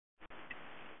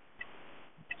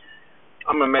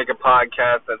I'm gonna make a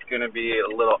podcast that's gonna be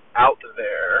a little out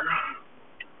there.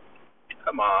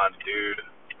 Come on, dude.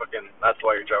 Fucking, that's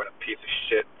why you're driving a piece of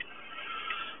shit.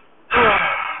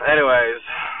 Anyways,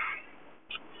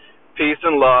 peace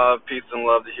and love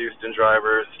to Houston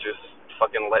drivers. Just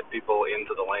fucking let people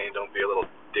into the lane. Don't be a little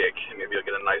dick. Maybe you'll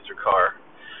get a nicer car.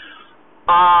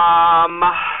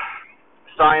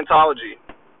 Scientology.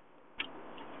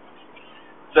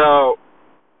 So,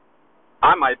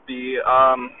 I might be,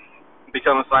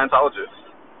 become a Scientologist.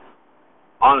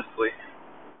 Honestly.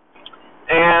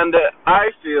 And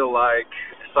I feel like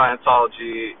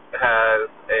Scientology has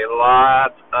a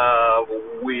lot of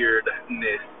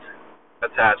weirdness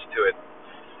attached to it.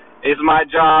 It's my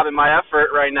job and my effort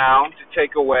right now to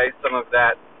take away some of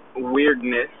that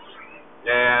weirdness.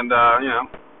 And,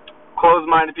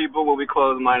 closed-minded people will be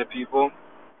closed-minded people.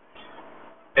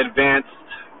 Advanced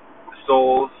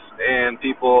souls and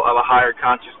people of a higher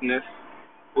consciousness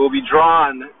will be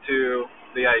drawn to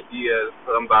the ideas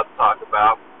that I'm about to talk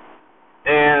about.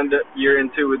 And your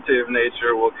intuitive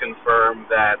nature will confirm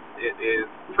that it is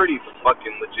pretty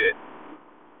fucking legit.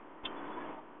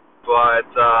 But,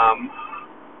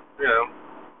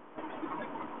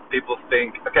 people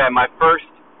think, okay, my first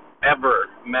ever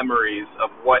memories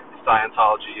of what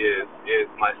Scientology is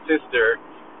my sister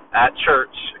at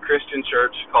church, a Christian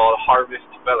church called Harvest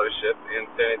Fellowship in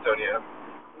San Antonio,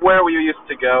 where we used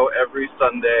to go every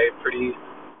Sunday pretty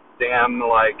damn,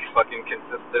 fucking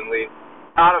consistently.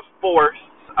 Out of force.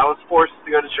 I was forced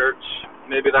to go to church.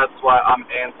 Maybe that's why I'm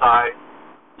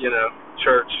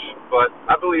church. But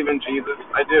I believe in Jesus.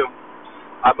 I do.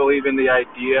 I believe in the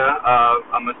idea of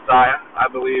a Messiah. I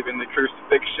believe in the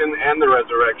crucifixion and the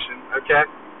resurrection. Okay?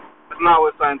 That's not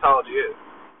what Scientology is.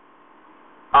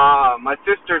 My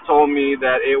sister told me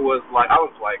that it was I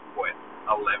was 11,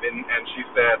 and she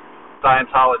said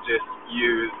Scientologists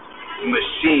use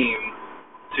machines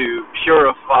to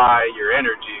purify your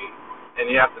energy, and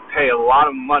you have to pay a lot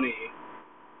of money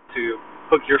to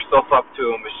hook yourself up to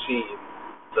a machine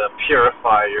to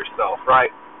purify yourself,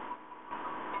 right?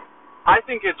 I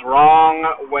think it's wrong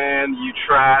when you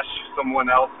trash someone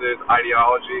else's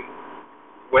ideology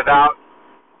without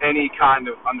any kind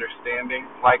of understanding.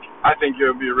 I think it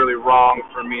would be really wrong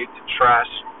for me to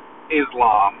trash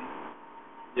Islam,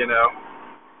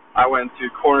 I went to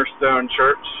Cornerstone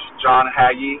Church, John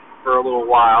Hagee, for a little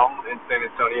while in San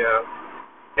Antonio,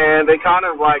 and they kind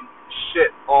of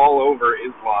shit all over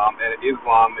Islam, and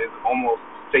Islam is almost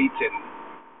Satan,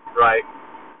 right?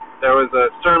 There was a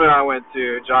sermon I went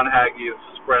to. John Hagee is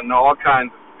spreading all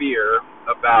kinds of fear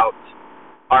about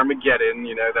Armageddon.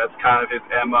 That's kind of his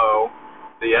MO.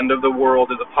 The end of the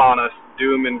world is upon us,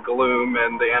 doom and gloom,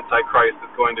 and the Antichrist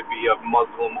is going to be of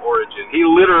Muslim origin. He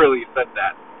literally said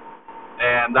that.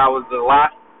 And that was the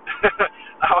last,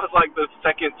 that was the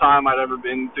second time I'd ever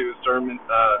been to a sermon,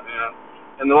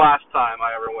 and the last time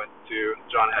I ever went to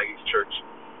John Hagee's church.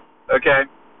 Okay,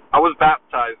 I was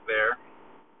baptized there.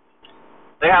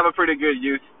 They have a pretty good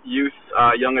youth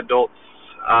young adults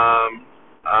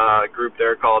group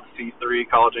there called C3,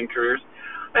 College and Careers.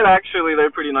 And actually,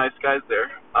 they're pretty nice guys there.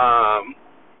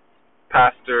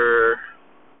 Pastor,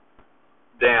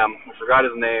 I forgot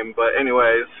his name, but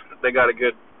anyways, they got a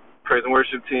good praise and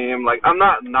worship team. I'm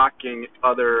not knocking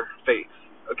other faiths,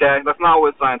 okay? That's not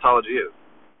what Scientology is.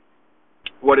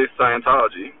 What is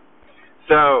Scientology?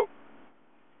 So,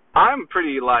 I'm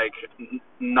pretty,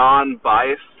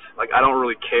 non-biased. I don't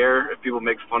really care if people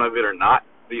make fun of it or not.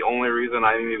 The only reason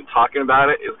I'm even talking about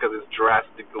it is because it's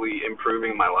drastically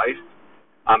improving my life.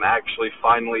 I'm actually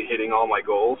finally hitting all my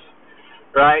goals,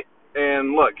 right?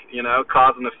 And look,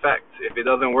 cause and effect. If it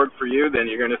doesn't work for you, then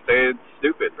you're going to say it's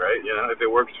stupid, right? If it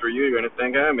works for you, you're going to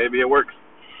think, maybe it works.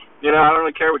 I don't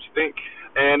really care what you think.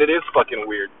 And it is fucking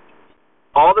weird.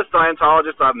 All the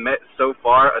Scientologists I've met so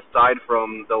far, aside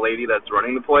from the lady that's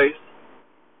running the place,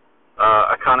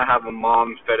 I kind of have a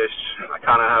mom fetish. I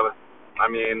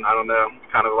don't know,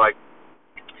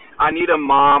 I need a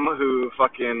mom who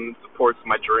fucking supports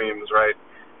my dreams, right?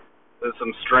 There's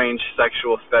some strange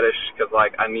sexual fetish, because,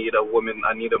 I need a woman,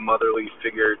 I need a motherly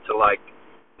figure to,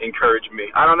 encourage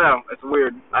me. I don't know, it's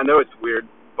weird. I know it's weird,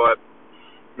 but,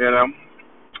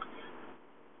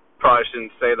 probably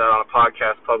shouldn't say that on a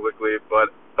podcast publicly,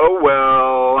 but, oh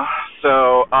well.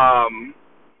 So,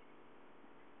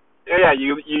 yeah,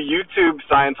 you YouTube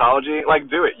Scientology,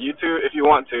 do it. YouTube, if you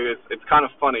want to, it's kind of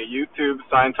funny. YouTube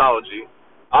Scientology.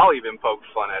 I'll even poke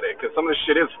fun at it, because some of the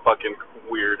shit is fucking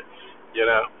weird, You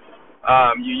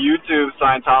YouTube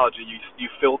Scientology, you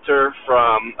filter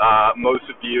from most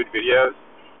viewed videos.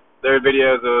 There are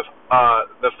videos of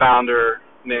the founder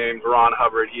named Ron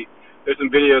Hubbard. there's some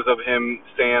videos of him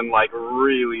saying like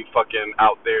really fucking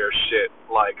out there shit,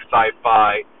 like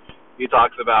sci-fi. He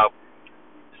talks about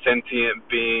sentient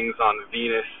beings on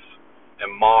Venus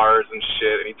and Mars and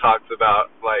shit, and he talks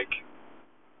about like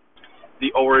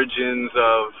the origins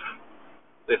of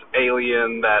this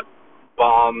alien that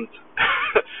bombed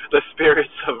the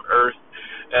spirits of Earth,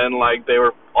 and like they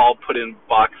were all put in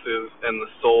boxes, and the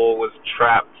soul was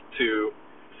trapped to,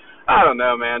 I don't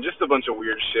know, man, just a bunch of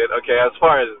weird shit. Okay, as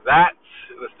far as that,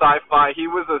 the sci-fi, he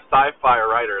was a sci-fi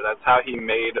writer. That's how he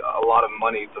made a lot of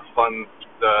money to fund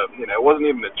the, it wasn't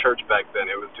even a church back then.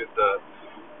 It was just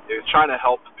it was trying to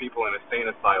help people in insane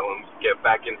asylums get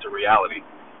back into reality,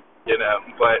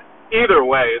 But either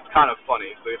way, it's kind of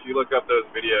funny. So if you look up those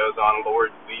videos on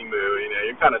Lord Zemu,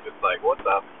 you're kind of just like, what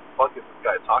the fuck is this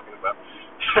guy talking about?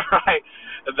 Right?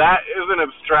 That is an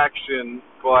abstraction,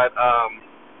 but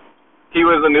he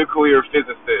was a nuclear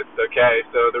physicist, okay?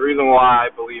 So the reason why I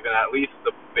believe in at least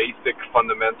the basic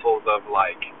fundamentals of,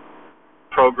 like,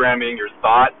 programming your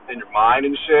thought and your mind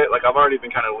and shit, like I've already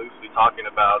been kind of loosely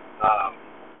talking about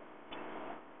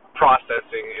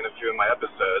processing in a few of my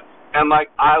episodes. And, like,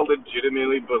 I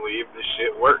legitimately believe this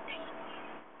shit works.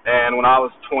 And when I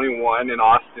was 21 in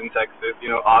Austin, Texas,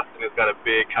 Austin has got a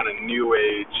big kind of new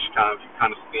age kind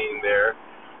of scene there.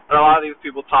 And a lot of these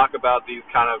people talk about these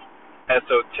kind of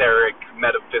esoteric,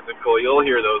 metaphysical, you'll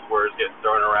hear those words get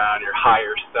thrown around, your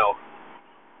higher self,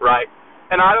 right?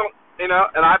 And I don't,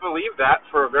 and I believe that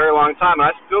for a very long time,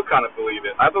 and I still kind of believe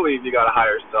it. I believe you got a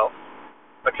higher self,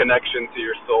 a connection to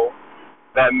your soul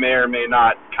that may or may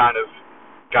not kind of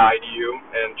guide you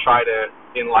and try to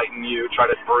enlighten you, try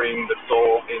to bring the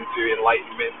soul into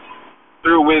enlightenment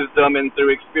through wisdom and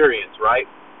through experience, right?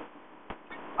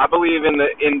 I believe in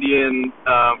the Indian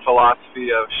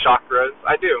philosophy of chakras.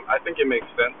 I do. I think it makes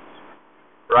sense,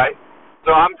 right?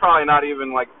 So I'm probably not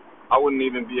even like, I wouldn't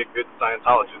even be a good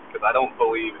Scientologist because I don't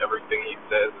believe everything he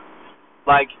says.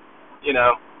 Like,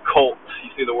 cult.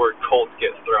 You see the word cult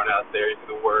get thrown out there. You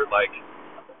see the word like,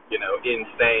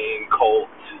 insane, cult,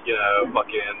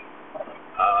 fucking,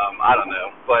 I don't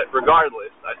know. But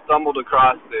regardless, I stumbled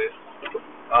across this.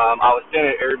 I was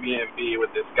staying at Airbnb with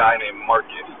this guy named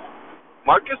Marcus.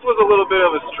 Marcus was a little bit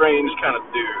of a strange kind of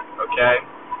dude, okay?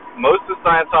 Most of the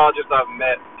Scientologists I've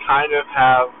met kind of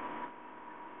have,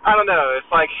 I don't know, it's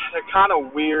like they're kind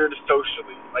of weird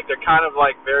socially. Like they're kind of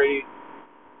like very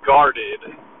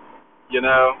guarded,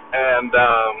 and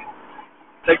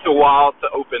it takes a while to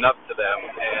open up to them,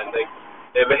 and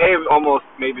they behave almost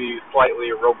maybe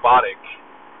slightly robotic,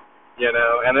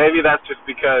 and maybe that's just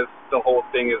because the whole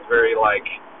thing is very like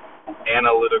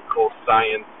analytical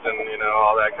science and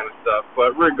all that kind of stuff.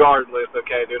 But regardless,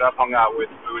 okay, dude, I've hung out with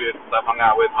Buddhists, I've hung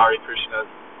out with Hare Krishnas,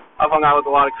 I've hung out with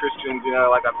a lot of Christians,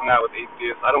 like I've hung out with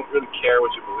atheists. I don't really care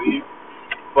what you believe,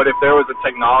 but if there was a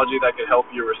technology that could help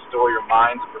you restore your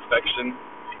mind to perfection,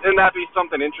 then that'd be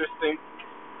something interesting.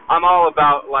 I'm all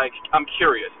about, like, I'm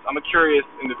curious. I'm a curious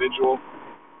individual.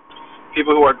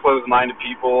 People who are closed-minded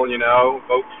people,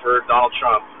 vote for Donald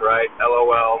Trump, right?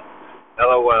 LOL,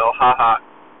 haha.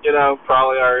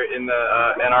 Probably are in the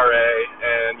NRA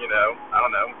and, I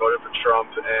don't know, voted for Trump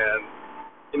and,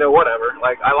 whatever.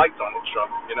 Like, I like Donald Trump,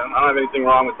 I don't have anything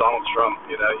wrong with Donald Trump,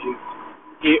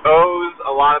 he owes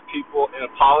a lot of people an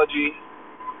apology,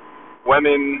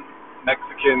 women,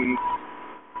 Mexicans,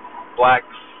 blacks,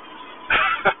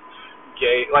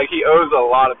 gay, like, he owes a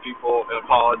lot of people an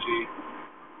apology.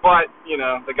 But,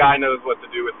 the guy knows what to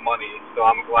do with money, so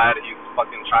I'm glad he's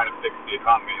fucking trying to fix the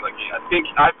economy. Like,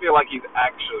 I feel like he's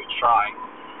actually trying.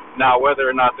 Now, whether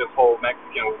or not this whole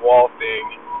Mexican wall thing,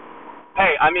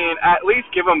 hey, I mean, at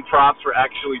least give him props for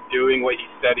actually doing what he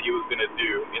said he was going to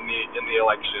do in the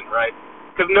election, right?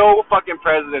 Because no fucking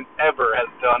president ever has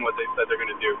done what they said they're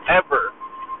going to do, ever.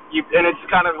 And it's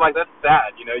kind of like, that's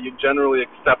sad, you generally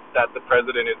accept that the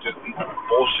president is just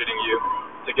bullshitting you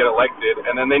to get elected,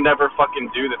 and then they never fucking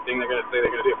do the thing they're going to say they're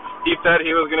going to do. He said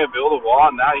he was going to build a wall,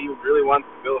 and now he really wants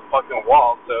to build a fucking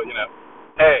wall, so,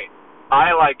 hey,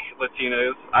 I like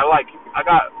Latinos. I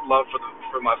got love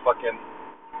for my fucking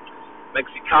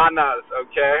Mexicanas,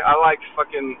 okay? I like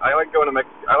going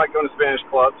to Spanish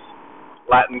clubs,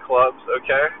 Latin clubs,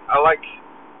 okay? I like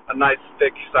a nice,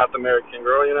 thick South American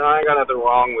girl, I ain't got nothing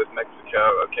wrong with Mexico,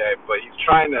 okay? But he's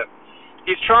trying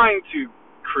to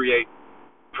create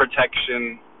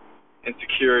protection and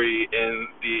security in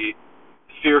the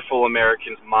fearful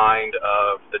American's mind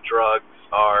of the drugs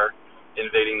are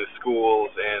invading the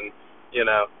schools and,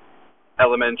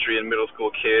 elementary and middle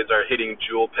school kids are hitting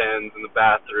jewel pens in the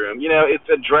bathroom. It's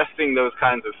addressing those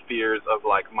kinds of fears of,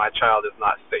 like, my child is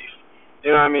not safe.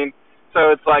 You know what I mean?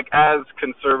 So it's like, as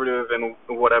conservative and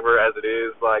whatever as it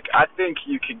is, like, I think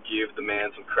you could give the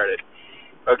man some credit.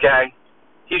 Okay?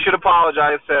 He should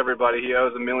apologize to everybody. He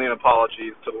owes a million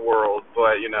apologies to the world.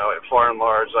 But, far and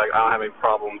large, like, I don't have any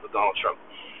problems with Donald Trump.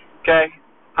 Okay?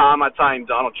 How am I tying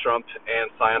Donald Trump and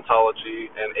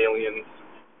Scientology and aliens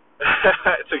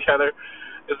together?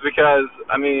 It's because,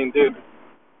 dude,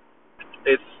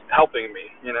 it's helping me,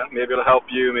 Maybe it'll help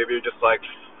you. Maybe you're just like,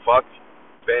 fuck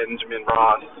Benjamin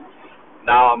Ross.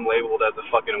 Now I'm labeled as a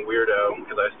fucking weirdo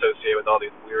because I associate with all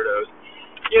these weirdos.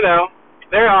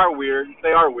 They are weird.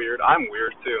 They are weird. I'm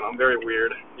weird, too. I'm very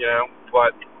weird,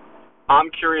 But I'm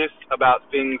curious about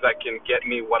things that can get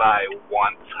me what I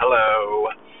want. Hello.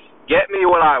 Get me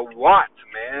what I want,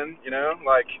 man.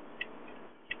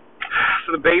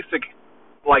 So the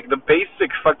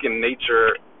basic fucking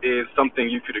nature is something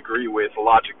you could agree with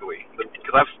logically.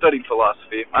 Because I've studied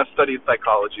philosophy. I've studied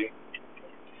psychology.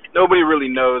 Nobody really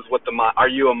knows what are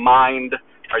you a mind?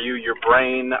 Are you your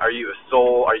brain? Are you a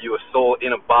soul? Are you a soul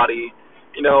in a body?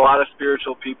 A lot of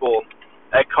spiritual people,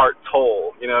 Eckhart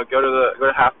Tolle, go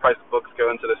to Half Price Books, go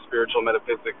into the spiritual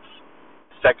metaphysics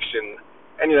section,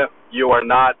 and you are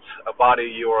not a body,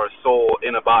 you are a soul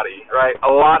in a body, right?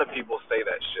 A lot of people say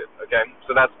that shit, okay?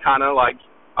 So that's kind of like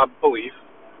a belief,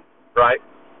 right?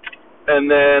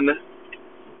 And then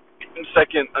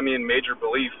second, major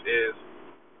belief is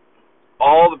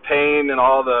all the pain and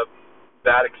all the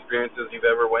bad experiences you've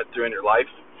ever went through in your life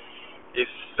is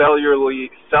cellularly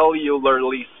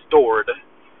stored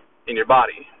in your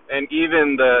body. And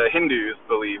even the Hindus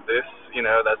believe this,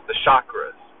 that's the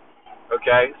chakras.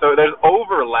 Okay? So there's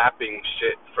overlapping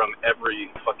shit from every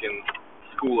fucking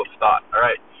school of thought,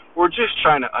 alright? We're just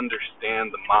trying to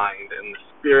understand the mind and the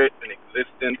spirit and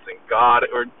existence and God,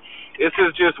 or this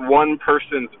is just one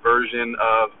person's version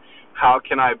of how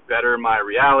can I better my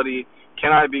reality?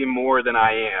 Can I be more than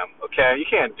I am? Okay? You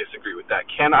can't disagree with that.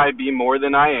 Can I be more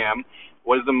than I am?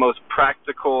 What is the most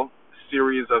practical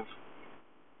series of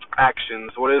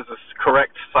actions? What is the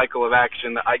correct cycle of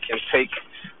action that I can take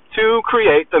to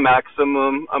create the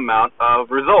maximum amount of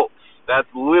results? That's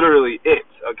literally it,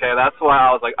 okay? That's why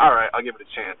I was like, all right, I'll give it a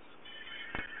chance.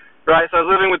 Right, so I was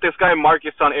living with this guy,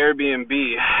 Marcus, on Airbnb,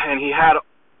 and he had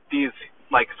these,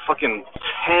 fucking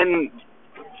 10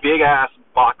 big-ass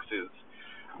boxes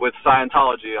with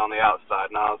Scientology on the outside,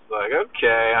 and I was like,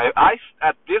 okay. I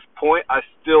at this point, I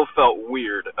still felt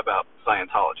weird about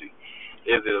Scientology.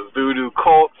 Is it a voodoo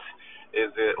cult? Is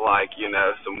it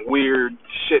some weird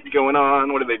shit going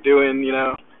on? What are they doing?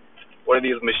 What are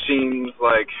these machines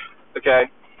like? Okay.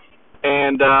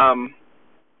 And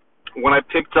when I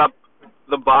picked up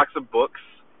the box of books,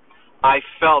 I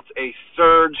felt a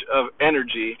surge of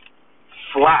energy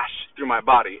flash through my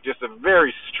body. Just a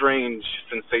very strange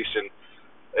sensation.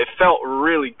 It felt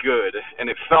really good, and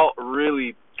it felt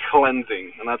really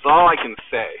cleansing, and that's all I can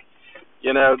say.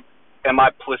 Am I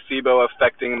placebo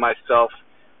affecting myself?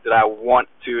 Did I want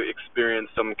to experience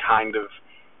some kind of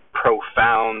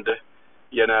profound,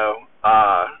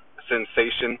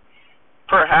 sensation?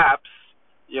 Perhaps,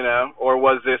 or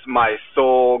was this my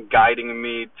soul guiding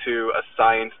me to a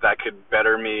science that could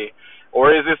better me?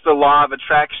 Or is this the law of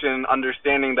attraction,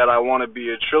 understanding that I want to be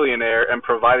a trillionaire and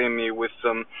providing me with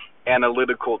some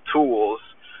analytical tools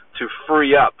to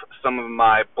free up some of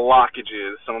my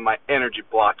blockages, some of my energy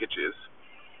blockages?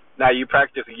 Now, you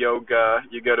practice yoga,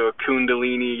 you go to a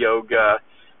Kundalini yoga,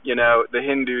 the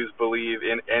Hindus believe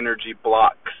in energy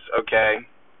blocks, okay?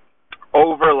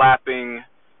 Overlapping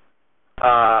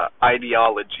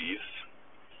ideologies.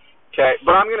 Okay,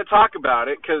 but I'm going to talk about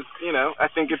it because, I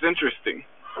think it's interesting.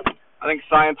 I think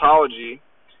Scientology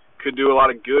could do a lot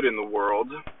of good in the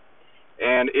world,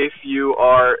 and if you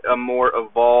are a more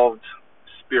evolved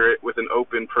spirit with an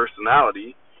open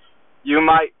personality, you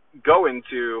might go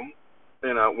into,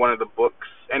 one of the books,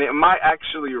 and it might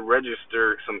actually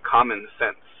register some common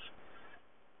sense,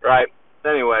 right?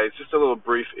 Anyways, just a little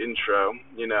brief intro,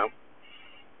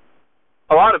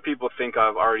 A lot of people think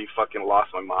I've already fucking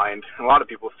lost my mind. A lot of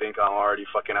people think I'm already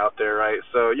fucking out there, right?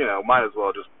 So, might as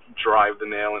well just drive the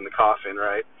nail in the coffin,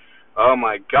 right? Oh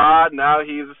my God, now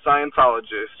he's a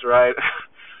Scientologist, right?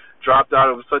 Dropped out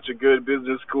of such a good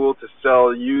business school to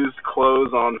sell used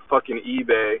clothes on fucking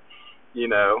eBay.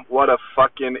 What a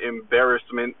fucking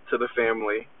embarrassment to the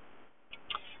family.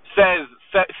 Says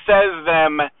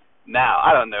them now.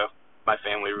 I don't know if my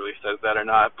family really says that or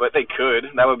not, but they could.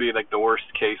 That would be the worst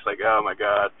case. Oh my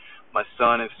God, my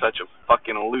son is such a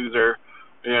fucking loser.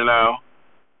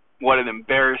 What an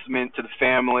embarrassment to the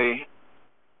family.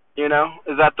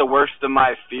 Is that the worst of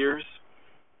my fears?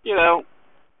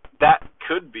 That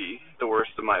could be the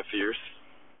worst of my fears.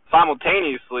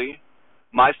 Simultaneously,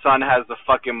 My son has the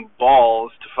fucking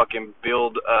balls to fucking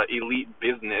build elite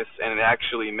business, and it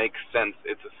actually makes sense.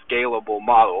 It's a scalable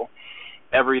model.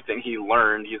 Everything he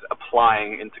learned, he's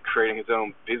applying into creating his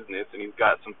own business, and he's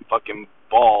got some fucking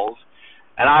balls.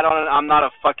 And I'm not a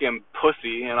fucking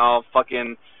pussy, and I'll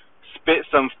fucking spit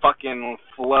some fucking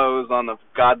flows on the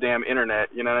goddamn internet,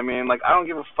 you know what I mean? Like, I don't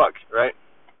give a fuck, right?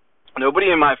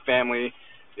 Nobody in my family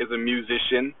is a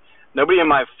musician. Nobody in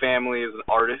my family is an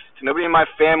artist. Nobody in my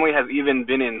family has even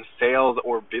been in sales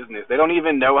or business. They don't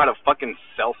even know how to fucking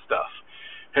sell stuff.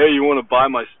 Hey, you want to buy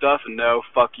my stuff? No,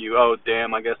 fuck you. Oh,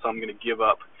 damn, I guess I'm going to give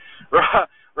up.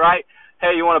 Right?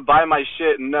 Hey, you want to buy my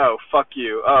shit? No, fuck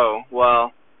you. Oh,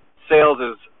 well, sales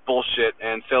is bullshit,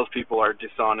 and salespeople are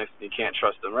dishonest, and you can't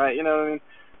trust them, right? You know what I mean?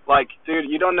 Like, dude,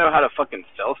 you don't know how to fucking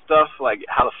sell stuff. Like,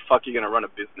 how the fuck are you going to run a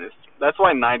business? That's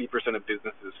why 90% of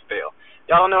businesses fail.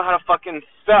 Y'all don't know how to fucking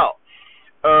sell.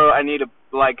 I need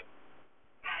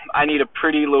a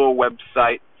pretty little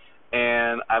website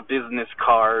and a business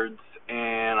cards,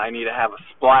 and I need to have a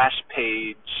splash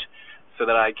page so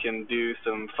that I can do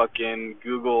some fucking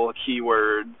Google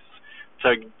keywords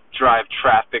to drive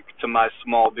traffic to my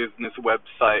small business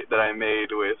website that I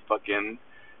made with fucking,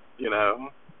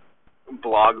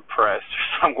 BlogPress or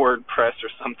some WordPress or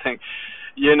something.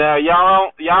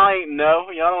 Y'all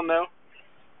don't know.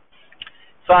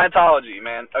 Scientology,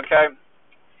 man, okay?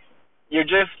 You're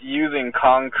just using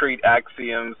concrete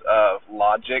axioms of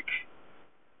logic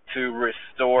to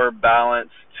restore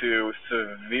balance to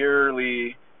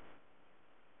severely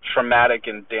traumatic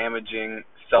and damaging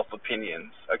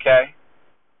self-opinions, okay?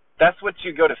 That's what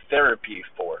you go to therapy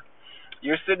for.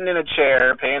 You're sitting in a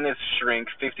chair paying this shrink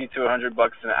 $50 to $100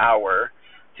 an hour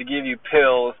to give you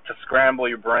pills to scramble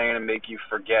your brain and make you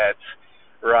forget,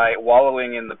 right?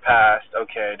 Wallowing in the past.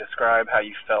 Okay, describe how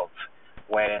you felt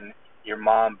when your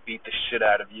mom beat the shit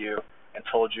out of you and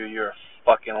told you you're a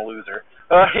fucking loser.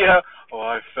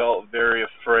 I felt very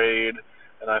afraid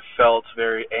and I felt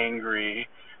very angry.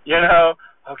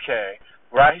 Okay,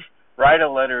 write a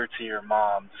letter to your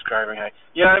mom describing how,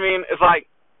 you know what I mean? It's like,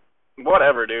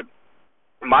 whatever, dude.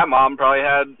 My mom probably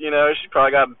had, she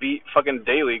probably got beat fucking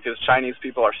daily because Chinese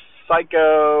people are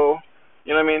psycho.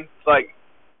 You know what I mean? It's like,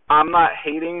 I'm not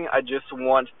hating, I just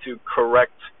want to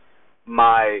correct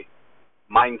my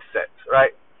mindset,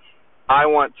 right? I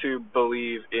want to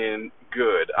believe in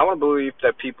good. I want to believe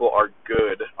that people are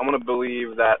good. I want to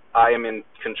believe that I am in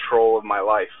control of my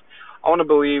life. I want to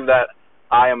believe that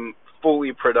I am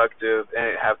fully productive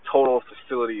and have total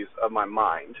facilities of my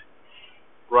mind.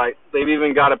 Right? They've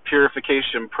even got a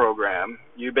purification program.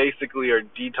 You basically are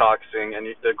detoxing, and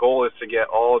the goal is to get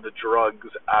all of the drugs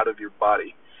out of your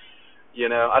body.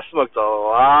 I smoked a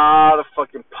lot of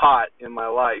fucking pot in my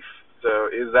life. So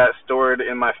is that stored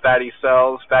in my fatty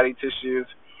cells, fatty tissues?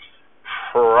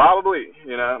 Probably.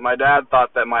 My dad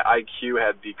thought that my IQ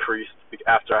had decreased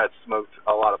after I had smoked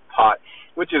a lot of pot,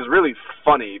 which is really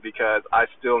funny because I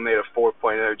still made a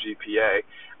 4.0 GPA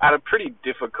at a pretty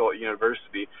difficult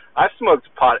university. I smoked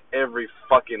pot every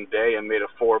fucking day and made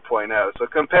a 4.0. So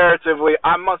comparatively,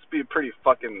 I must be pretty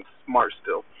fucking smart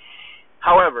still.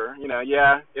 However,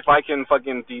 if I can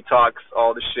fucking detox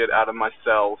all the shit out of my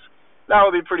cells, that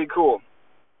would be pretty cool.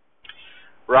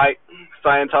 Right?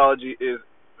 Scientology is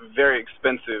very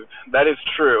expensive. That is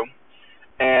true.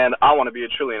 And I want to be a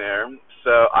trillionaire.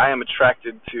 So I am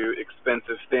attracted to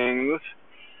expensive things.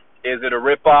 Is it a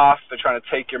ripoff? They're trying to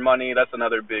take your money. That's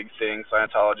another big thing.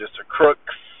 Scientologists are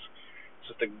crooks. It's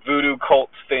just a voodoo cult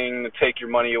thing to take your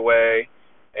money away,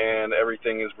 and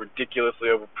everything is ridiculously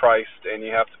overpriced, and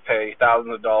you have to pay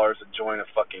thousands of dollars to join a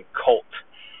fucking cult.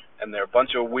 And they're a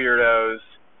bunch of weirdos,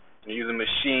 and you use a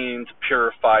machine to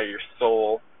purify your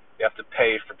soul. You have to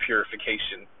pay for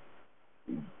purification.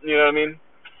 You know what I mean?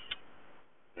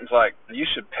 It's like, you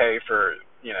should pay for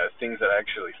things that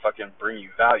actually fucking bring you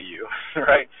value,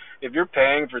 right? If you're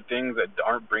paying for things that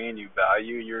aren't bringing you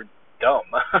value, you're dumb.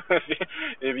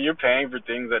 If you're paying for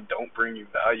things that don't bring you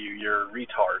value, you're a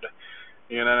retard.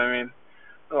 You know what I mean?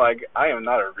 Like, I am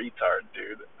not a retard,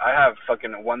 dude. I have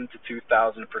fucking 1,000 to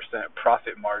 2,000%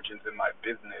 profit margins in my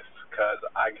business because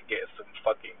I could get some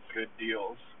fucking good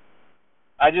deals.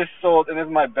 I just sold, and this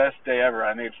is my best day ever.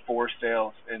 I made 4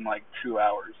 sales in like 2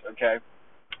 hours, okay?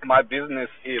 My business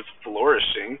is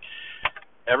flourishing.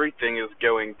 Everything is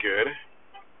going good.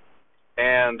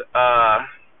 And,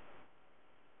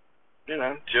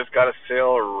 just got a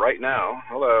sale right now.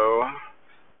 Hello.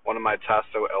 One of my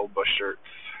Tasso Elba shirts.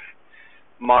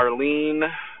 Marlene,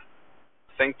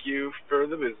 thank you for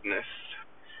the business.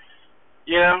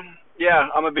 Yeah,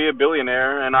 I'm going to be a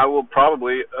billionaire, and I will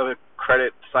probably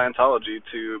credit Scientology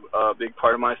to a big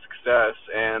part of my success.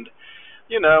 And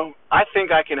I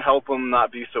think I can help them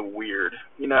not be so weird.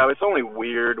 It's only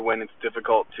weird when it's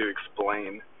difficult to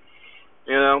explain.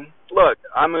 Look,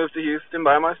 I moved to Houston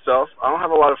by myself. I don't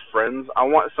have a lot of friends. I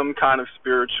want some kind of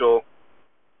spiritual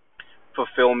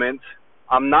fulfillment.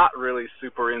 I'm not really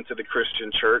super into the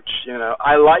Christian church.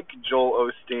 I like Joel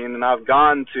Osteen, and I've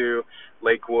gone to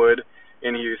Lakewood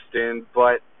in Houston,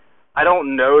 but I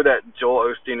don't know that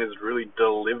Joel Osteen is really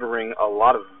delivering a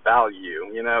lot of value.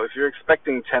 If you're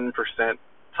expecting 10%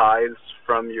 tithes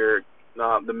from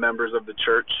the members of the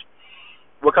church,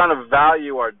 what kind of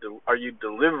value are you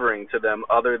delivering to them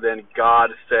other than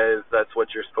God says that's what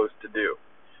you're supposed to do?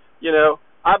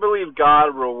 I believe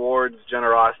God rewards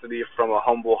generosity from a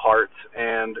humble heart,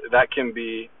 and that can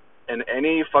be in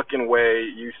any fucking way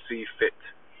you see fit.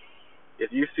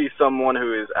 If you see someone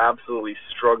who is absolutely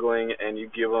struggling and you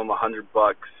give them $100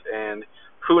 and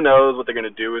who knows what they're going to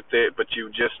do with it, but you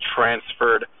just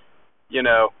transferred,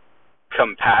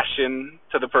 compassion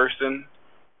to the person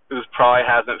who probably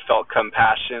hasn't felt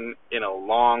compassion in a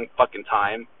long fucking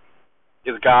time,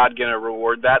 is God going to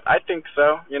reward that? I think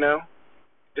so,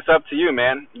 It's up to you,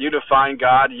 man. You define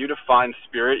God, you define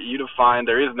spirit, you define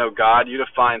there is no God, you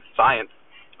define science.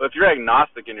 But if you're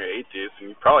agnostic and you're atheist, and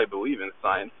you probably believe in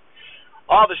science,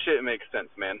 all the shit makes sense,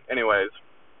 man. Anyways,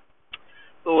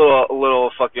 a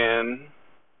little fucking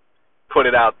put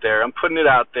it out there. I'm putting it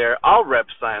out there. I'll rep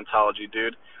Scientology,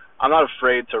 dude. I'm not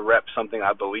afraid to rep something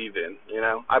I believe in,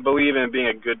 I believe in being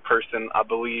a good person. I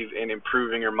believe in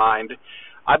improving your mind.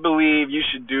 I believe you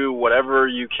should do whatever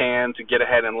you can to get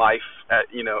ahead in life,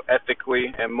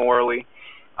 ethically and morally.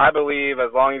 I believe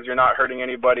as long as you're not hurting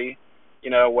anybody,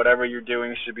 whatever you're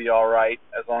doing should be all right.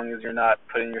 As long as you're not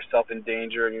putting yourself in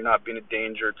danger and you're not being a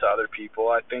danger to other people,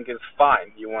 I think it's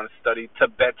fine. You want to study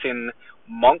Tibetan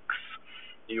monks,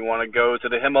 you want to go to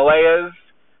the Himalayas,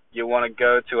 you want to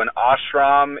go to an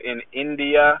ashram in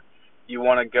India, you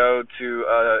want to go to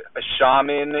a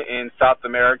shaman in South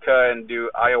America and do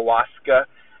ayahuasca.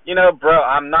 Bro,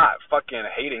 I'm not fucking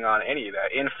hating on any of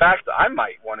that. In fact, I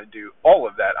might want to do all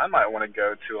of that. I might want to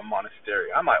go to a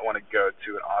monastery. I might want to go to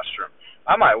an ashram.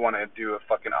 I might want to do a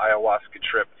fucking ayahuasca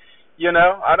trip.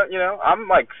 I'm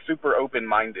like super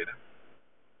open-minded.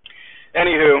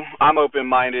 Anywho, I'm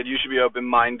open-minded. You should be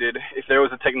open-minded. If there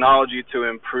was a technology to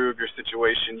improve your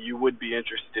situation, you would be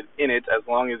interested in it as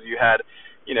long as you had,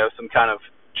 some kind of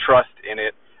trust in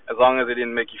it. As long as it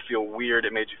didn't make you feel weird,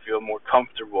 it made you feel more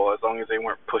comfortable. As long as they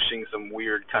weren't pushing some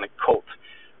weird kind of cult,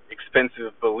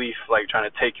 expensive belief like trying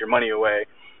to take your money away.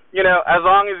 As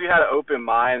long as you had an open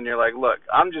mind and you're like, look,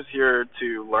 I'm just here to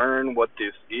learn what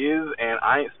this is, and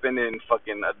I ain't spending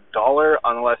fucking $1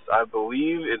 unless I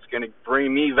believe it's going to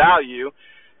bring me value.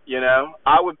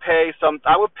 I would pay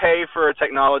for a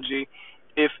technology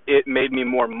if it made me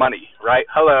more money, right?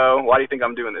 Hello, why do you think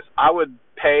I'm doing this? I would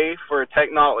pay for a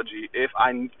technology if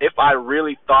I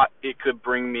really thought it could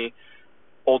bring me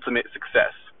ultimate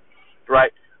success,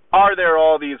 right? Are there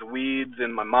all these weeds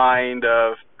in my mind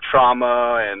of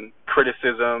trauma and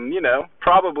criticism?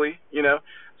 Probably,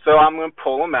 So I'm going to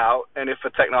pull them out, and if a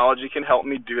technology can help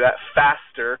me do that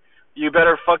faster, you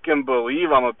better fucking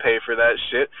believe I'm going to pay for that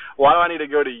shit. Why do I need to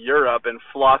go to Europe and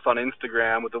floss on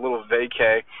Instagram with a little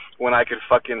vacay when I could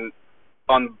fucking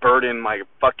unburden my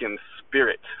fucking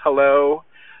spirit? Hello?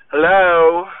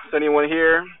 Hello? Is anyone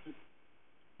here?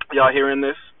 Y'all hearing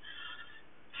this?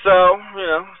 So,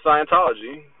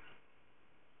 Scientology.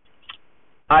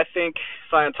 I think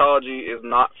Scientology is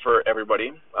not for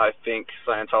everybody. I think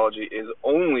Scientology is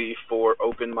only for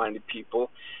open-minded people.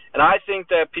 And I think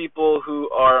that people who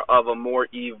are of a more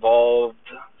evolved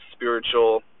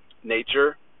spiritual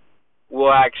nature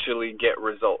will actually get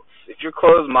results. If you're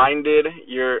closed-minded,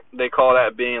 they call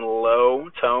that being low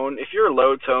tone. If you're a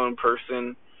low tone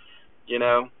person,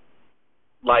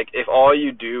 like if all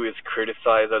you do is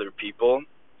criticize other people.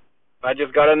 I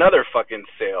just got another fucking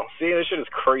sale. See, this shit is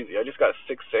crazy. I just got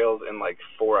 6 sales in like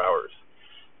 4 hours.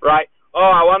 Right?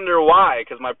 Oh, I wonder why.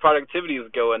 Because my productivity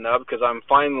is going up because I'm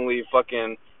finally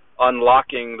fucking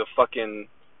unlocking the fucking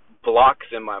blocks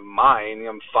in my mind.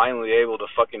 I'm finally able to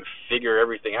fucking figure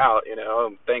everything out,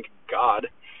 Thank God.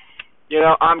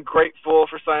 I'm grateful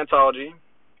for Scientology.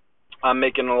 I'm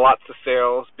making lots of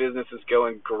sales. Business is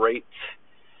going great.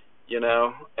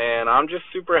 And I'm just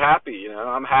super happy,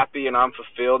 I'm happy and I'm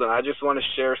fulfilled, and I just want to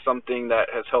share something that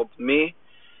has helped me.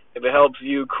 If it helps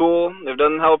you, cool. If it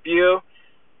doesn't help you,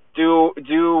 do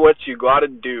what you gotta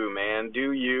do, man.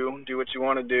 Do you. Do what you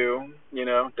want to do,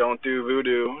 Don't do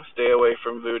voodoo. Stay away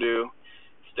from voodoo.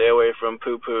 Stay away from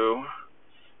poo-poo,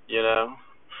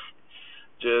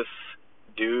 Just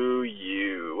do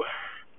you.